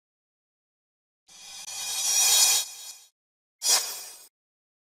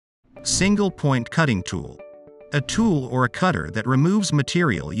Single-point cutting tool. A tool or a cutter that removes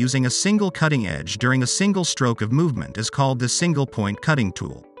material using a single cutting edge during a single stroke of movement is called the single-point cutting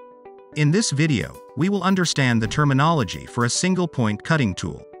tool. In this video, we will understand the terminology for a single-point cutting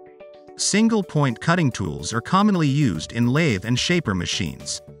tool. Single-point cutting tools are commonly used in lathe and shaper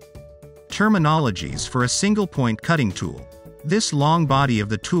machines. Terminologies for a single-point cutting tool. This long body of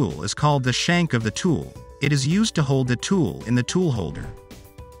the tool is called the shank of the tool. It is used to hold the tool in the tool holder.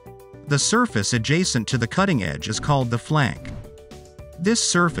 The surface adjacent to the cutting edge is called the flank. This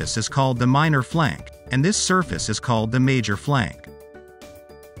surface is called the minor flank, and this surface is called the major flank.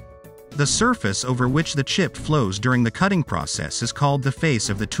 The surface over which the chip flows during the cutting process is called the face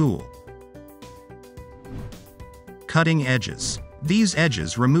of the tool. Cutting edges. These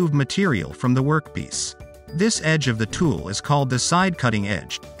edges remove material from the workpiece. This edge of the tool is called the side cutting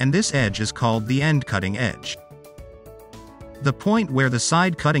edge, and this edge is called the end cutting edge. The point where the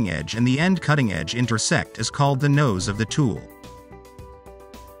side cutting edge and the end cutting edge intersect is called the nose of the tool.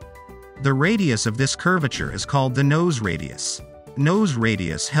 The radius of this curvature is called the nose radius. Nose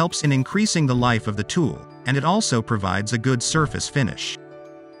radius helps in increasing the life of the tool, and it also provides a good surface finish.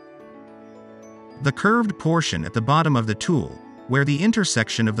 The curved portion at the bottom of the tool, where the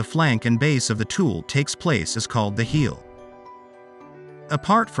intersection of the flank and base of the tool takes place, is called the heel.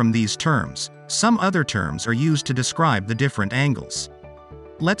 Apart from these terms, some other terms are used to describe the different angles.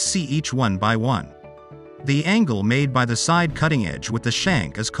 Let's see each one by one. The angle made by the side cutting edge with the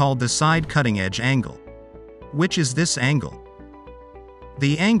shank is called the side cutting edge angle. Which is this angle?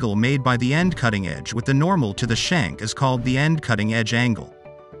 The angle made by the end cutting edge with the normal to the shank is called the end cutting edge angle.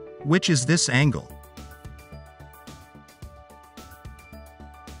 Which is this angle?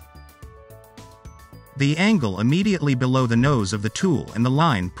 The angle immediately below the nose of the tool and the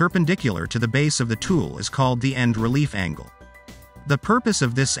line perpendicular to the base of the tool is called the end relief angle. The purpose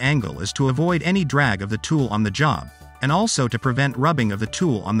of this angle is to avoid any drag of the tool on the job, and also to prevent rubbing of the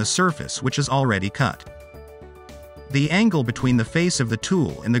tool on the surface which is already cut. The angle between the face of the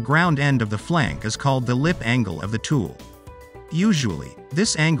tool and the ground end of the flank is called the lip angle of the tool. Usually,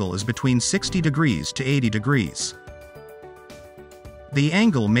 this angle is between 60 degrees to 80 degrees. The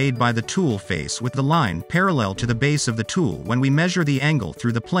angle made by the tool face with the line parallel to the base of the tool when we measure the angle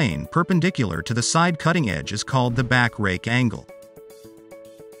through the plane perpendicular to the side cutting edge is called the back-rake angle.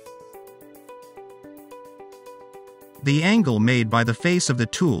 The angle made by the face of the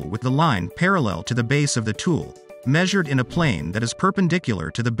tool with the line parallel to the base of the tool, measured in a plane that is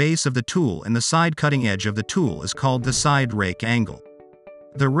perpendicular to the base of the tool and the side cutting edge of the tool, is called the side rake angle.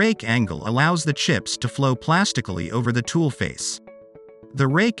 The rake angle allows the chips to flow plastically over the tool face. The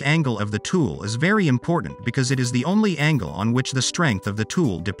rake angle of the tool is very important because it is the only angle on which the strength of the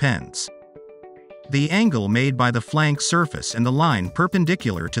tool depends. The angle made by the flank surface and the line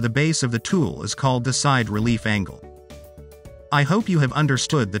perpendicular to the base of the tool is called the side relief angle. I hope you have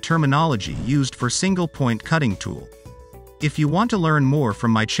understood the terminology used for single-point cutting tool. If you want to learn more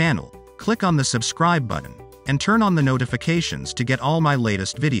from my channel, click on the subscribe button, and turn on the notifications to get all my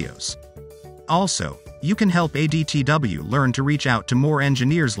latest videos. Also, you can help ADTW Learn to reach out to more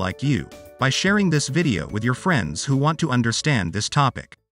engineers like you by sharing this video with your friends who want to understand this topic.